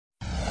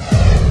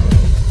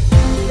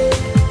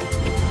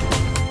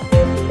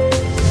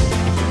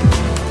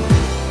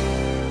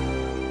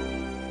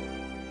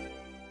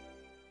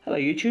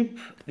Hello YouTube,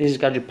 this is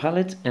Gadget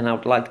Pilot and I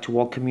would like to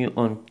welcome you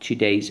on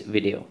today's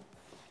video.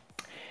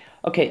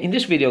 Okay, in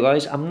this video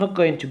guys, I'm not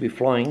going to be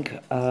flying,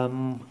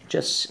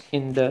 just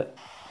in the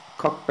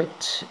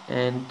cockpit,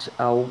 and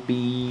I'll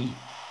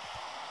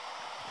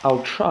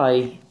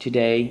try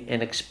today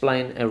and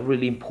explain a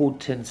really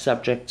important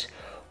subject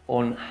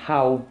on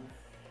how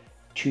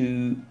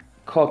to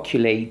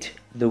calculate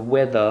the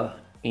weather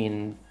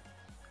in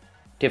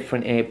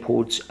different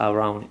airports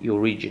around your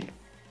region.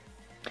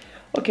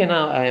 Okay,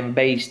 now I am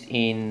based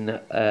in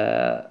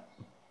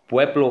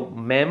Pueblo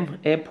Mem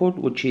Airport,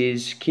 which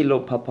is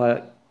Kilo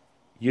Papa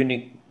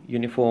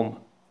Uniform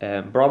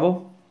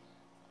Bravo.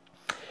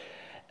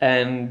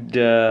 And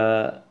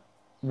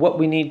what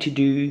we need to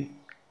do,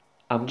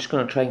 I'm just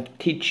going to try and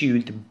teach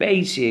you the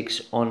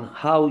basics on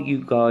how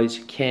you guys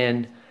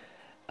can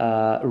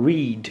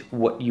read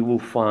what you will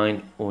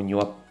find on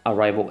your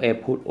arrival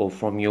airport or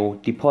from your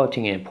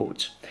departing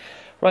airports.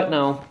 Right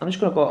now, I'm just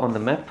going to go on the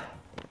map.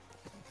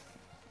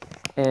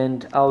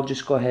 And I'll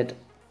just go ahead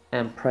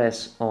and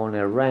press on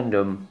a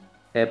random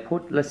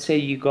airport. Let's say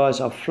you guys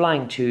are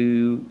flying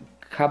to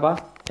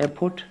Caba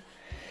Airport,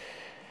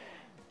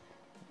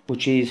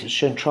 which is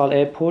Central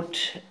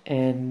Airport,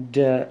 and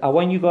I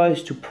want you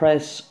guys to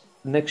press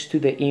next to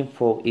the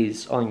info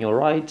is on your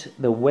right,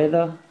 the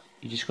weather.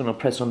 You're just gonna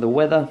press on the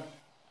weather,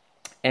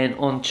 and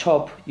on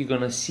top you're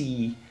gonna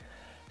see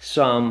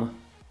some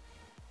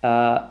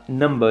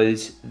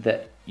numbers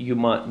that you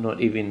might not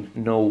even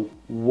know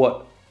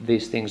what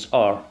these things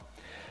are.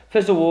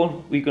 First of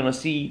all, we're gonna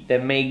see the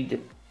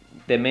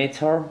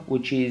Metar,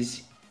 which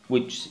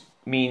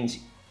means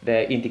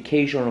the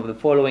indication of the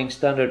following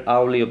standard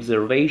hourly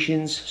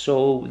observations.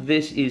 So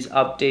this is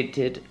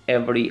updated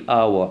every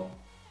hour.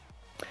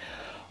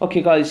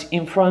 Okay guys,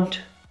 in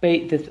front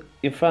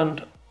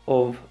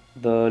of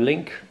the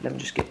link, let me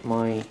just get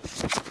my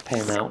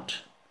pen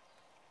out.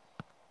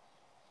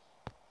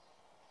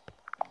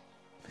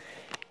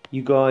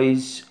 You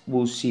guys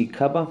will see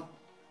Caba,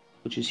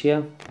 which is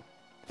here,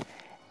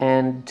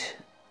 and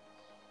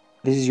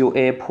this is your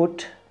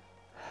airport.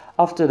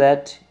 After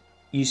that,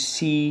 you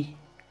see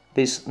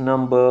this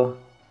number,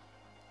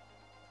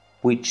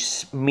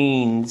 which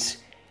means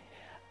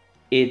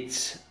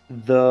it's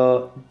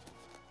the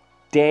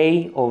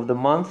day of the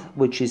month,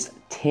 which is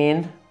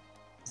 10,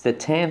 it's the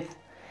 10th,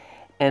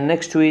 and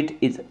next to it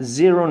is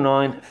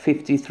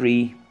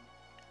 0953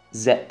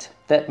 Z.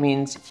 That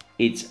means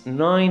it's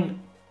 9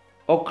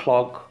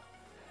 o'clock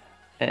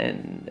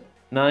and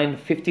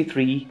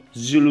 9:53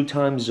 Zulu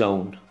time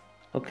zone.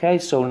 Okay,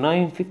 so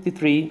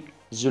 9:53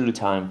 Zulu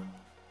time.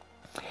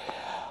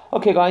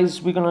 Okay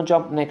guys, we're gonna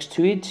jump next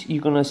to it.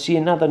 You're gonna see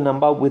another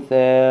number with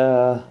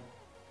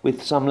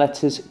some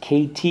letters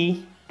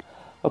KT.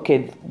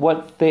 Okay,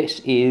 what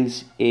this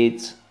is,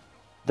 it's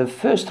the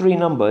first three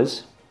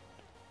numbers.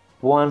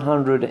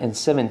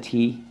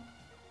 170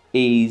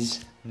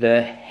 is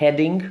the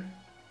heading.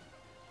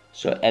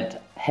 So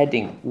at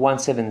heading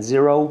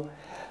 170,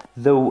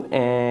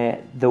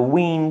 the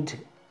wind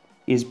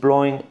is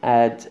blowing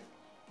at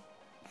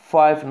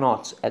 5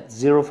 knots, at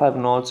 0.5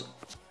 knots.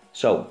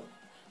 So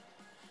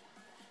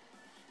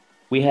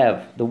we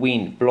have the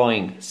wind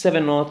blowing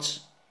 7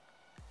 knots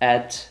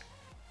at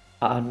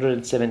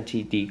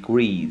 170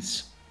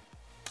 degrees.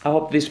 I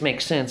hope this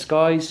makes sense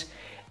guys.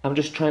 I'm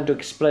just trying to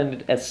explain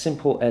it as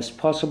simple as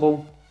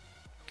possible.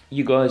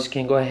 You guys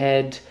can go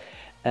ahead,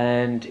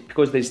 and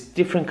because there's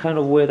different kind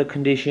of weather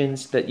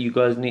conditions that you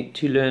guys need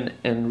to learn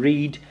and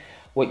read,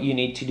 what you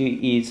need to do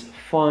is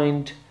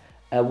find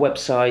a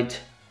website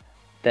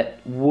that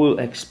will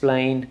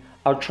explain.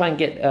 I'll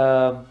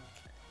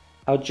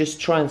just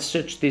try and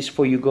search this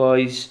for you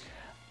guys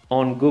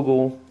on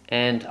Google,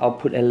 and I'll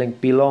put a link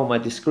below my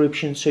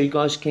description so you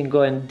guys can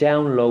go and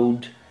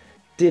download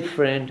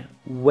different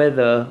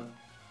weather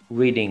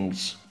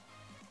readings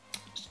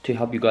to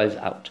help you guys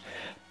out.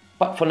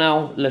 But for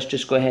now, let's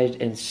just go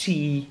ahead and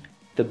see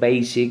the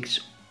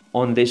basics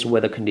on these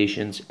weather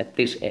conditions at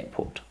this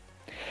airport.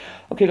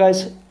 Okay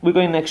guys, we're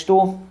going next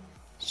door.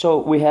 So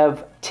we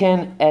have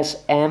 10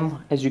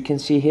 SM, as you can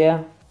see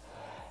here.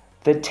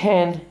 The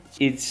 10,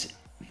 it's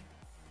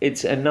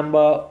a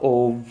number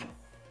of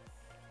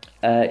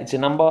and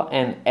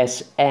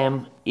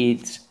SM,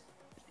 it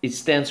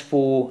stands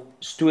for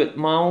Stuart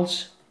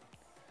miles.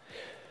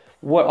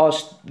 What are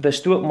the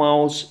Stuart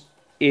miles?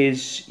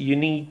 Is you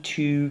need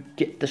to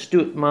get the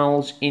Stuart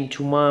miles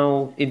into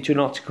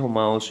nautical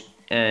miles.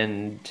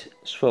 And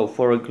so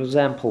for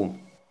example,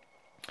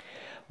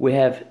 we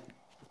have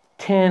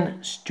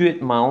 10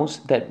 Stuart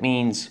miles. That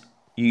means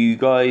you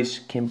guys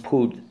can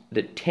put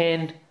the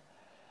 10,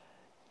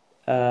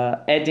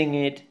 adding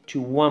it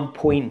to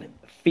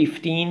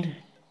 1.15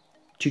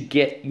 to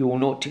get your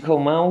nautical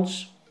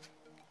miles.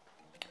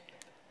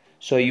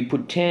 So you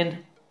put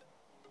 10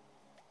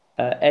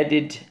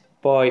 added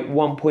by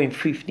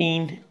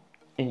 1.15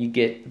 and you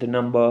get the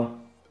number,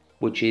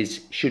 which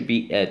should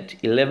be at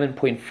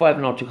 11.5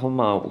 nautical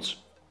miles.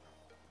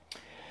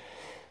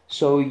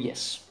 So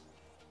yes,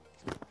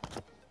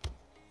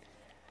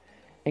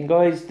 and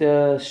guys,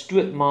 the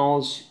Stuart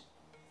miles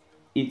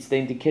it's the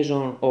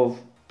indication of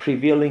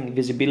prevailing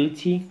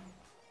visibility.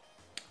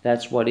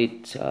 That's what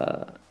it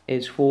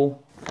is for.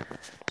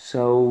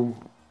 So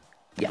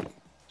yeah,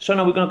 so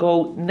now we're gonna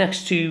go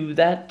next to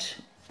that,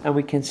 and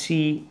we can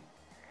see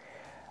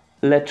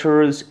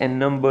letters and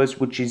numbers,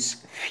 which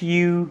is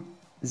few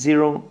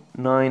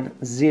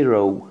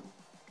 090.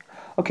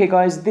 Okay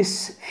guys,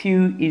 this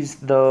few is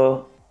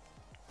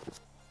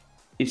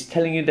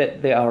telling you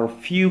that there are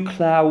few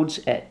clouds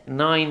at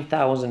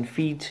 9,000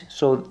 feet,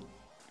 so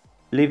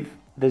leave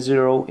the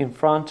 0 in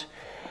front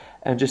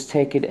and just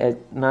take it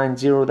at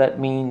 90. That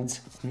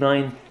means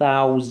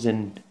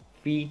 9,000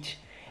 feet.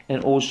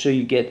 And also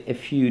you get a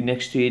few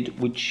next to it,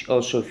 which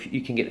also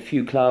you can get a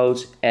few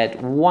clouds at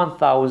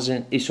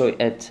 11,000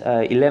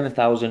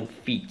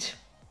 feet.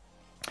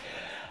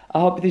 I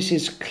hope this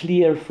is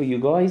clear for you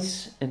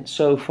guys and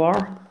so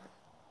far.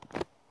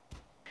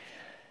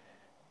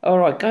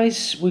 Alright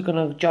guys, we're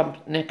gonna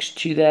jump next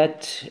to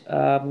that.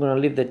 I'm gonna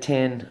leave the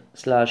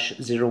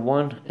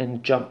 10/01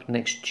 and jump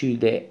next to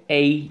the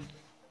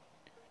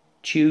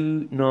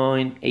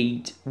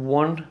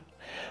A2981.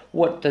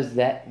 What does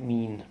that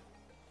mean?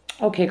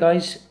 Okay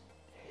guys,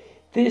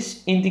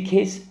 this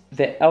indicates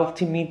the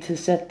altimeter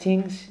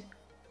settings.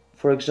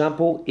 For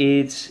example,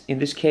 it's in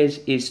this case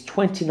is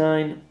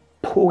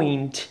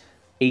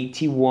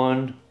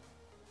 29.81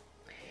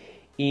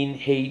 in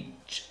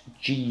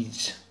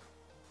Hgs.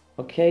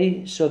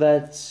 Okay, so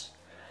that's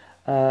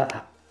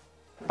I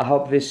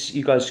hope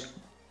you guys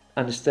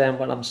understand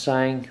what I'm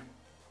saying.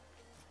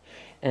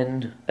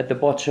 And at the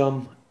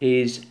bottom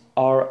is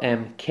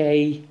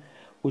RMK,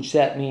 which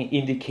that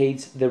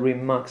indicates the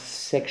remarks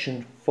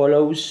section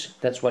follows.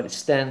 That's what it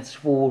stands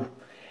for.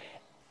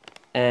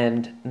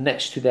 And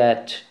next to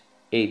that,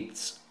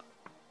 it's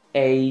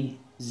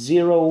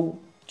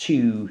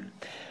A02.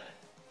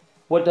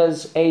 What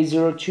does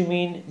A02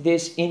 mean?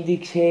 This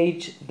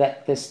indicates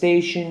that the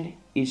station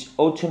is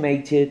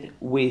automated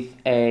with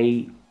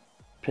a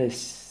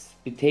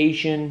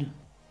precipitation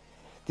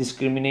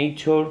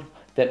discriminator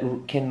that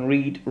can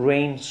read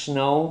rain,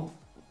 snow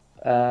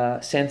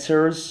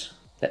sensors.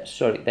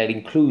 That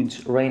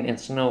includes rain and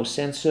snow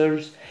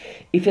sensors.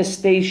 If a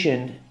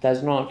station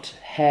does not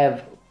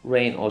have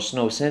rain or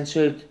snow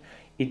censored,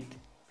 it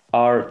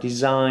are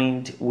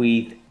designed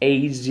with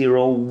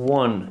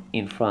A01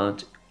 in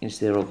front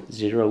instead of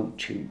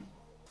 02.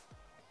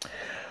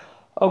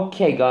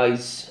 Okay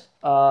guys,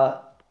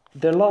 the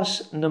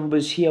last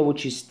numbers here,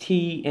 which is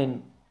T,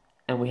 and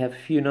we have a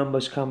few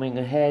numbers coming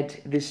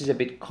ahead. This is a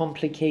bit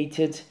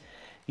complicated.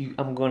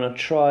 I'm gonna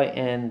try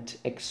and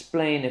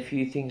explain a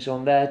few things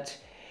on that.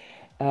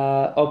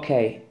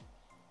 Okay,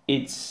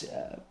 it's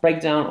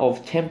breakdown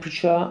of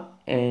temperature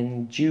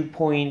and dew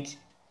point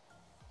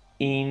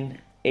in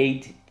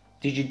 8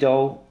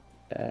 digital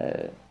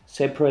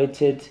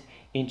separated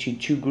into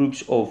two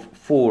groups of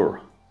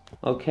 4.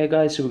 Okay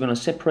guys, so we're gonna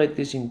separate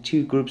this in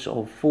two groups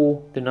of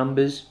 4, the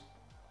numbers.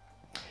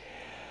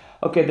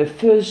 Okay, the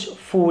first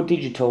 4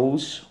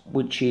 digitals,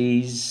 which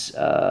is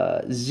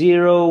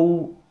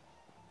 0,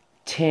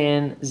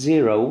 10,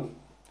 0,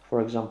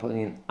 for example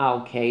in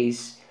our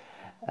case,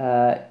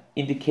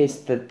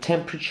 indicates the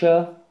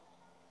temperature.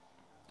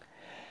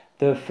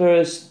 The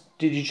first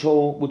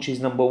digital, which is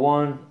number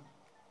 1,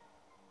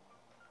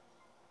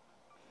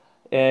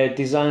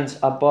 designs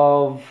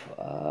above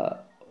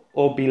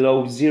or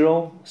below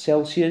 0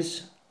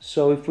 Celsius.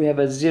 So if we have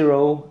a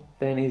 0,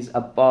 then it's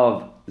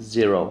above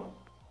 0.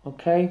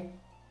 Okay,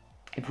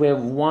 if we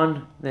have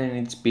 1, then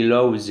it's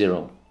below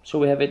 0. So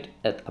we have it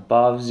at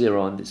above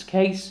 0 in this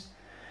case.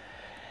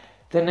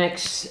 The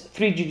next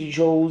 3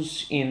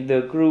 digits in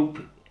the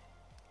group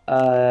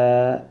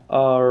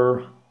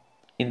are,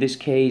 in this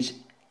case,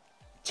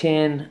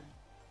 10,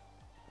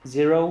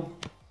 0,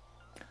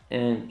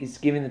 and it's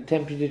given the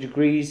temperature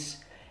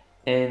degrees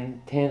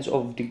and tens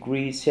of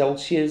degrees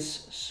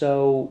Celsius.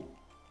 So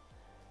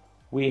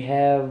we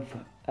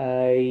have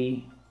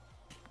the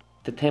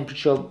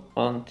temperature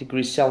on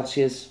degrees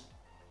Celsius.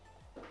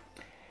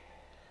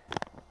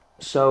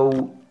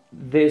 So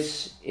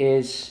this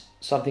is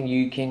something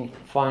you can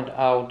find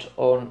out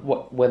on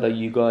whether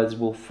you guys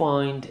will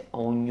find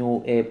on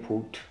your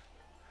airport.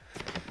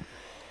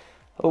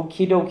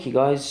 Okie dokie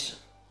guys.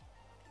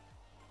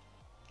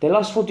 The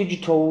last 4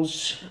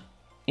 digitals,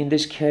 in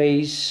this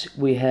case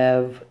we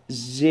have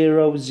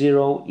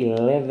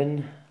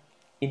 0011,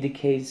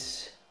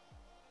 indicates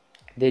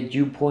the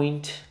dew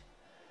point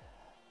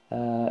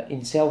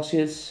in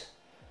Celsius.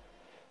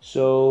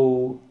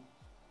 So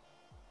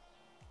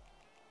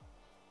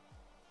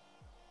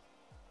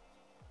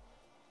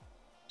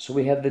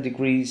we have the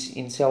degrees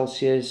in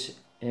Celsius,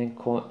 and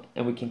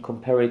we can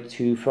compare it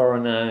to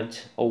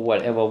Fahrenheit or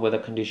whatever weather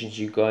conditions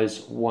you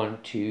guys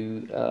want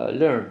to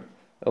learn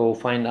or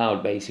find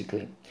out,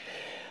 basically.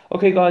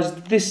 Okay guys,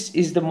 this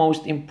is the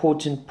most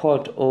important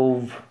part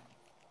of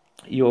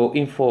your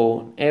info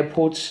on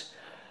airports.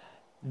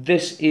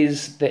 This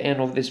is the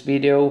end of this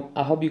video.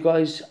 I hope you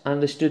guys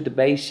understood the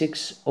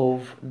basics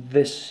of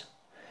this.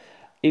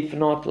 If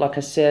not, like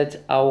I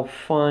said, I'll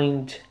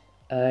find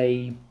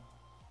a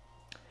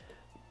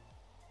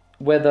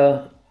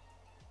weather,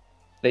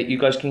 that you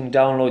guys can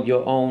download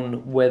your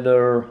own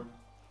weather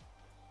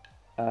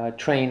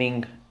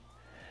training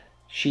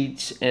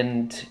sheets,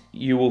 and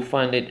you will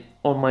find it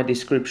on my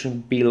description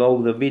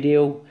below the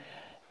video,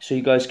 so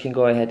you guys can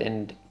go ahead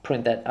and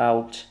print that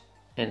out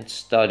and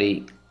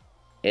study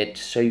it,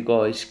 so you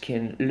guys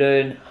can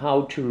learn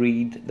how to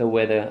read the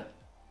weather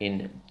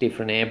in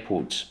different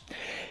airports.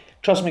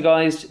 Trust me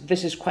guys,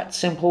 this is quite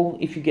simple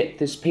if you get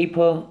this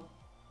paper.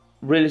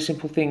 Really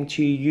simple thing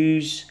to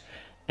use,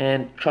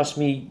 and trust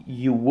me,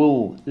 you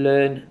will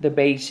learn the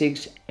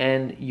basics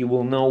and you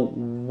will know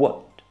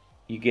what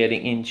you're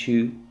getting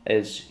into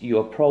as you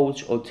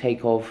approach or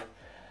take off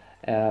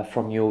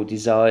from your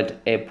desired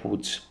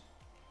airports.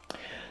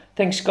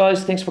 Thanks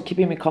guys, thanks for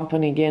keeping me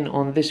company again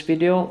on this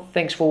video.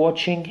 Thanks for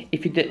watching.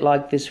 If you did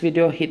like this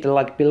video, hit the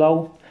like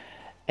below,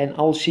 and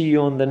I'll see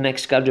you on the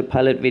next Gadget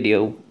Pilot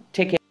video.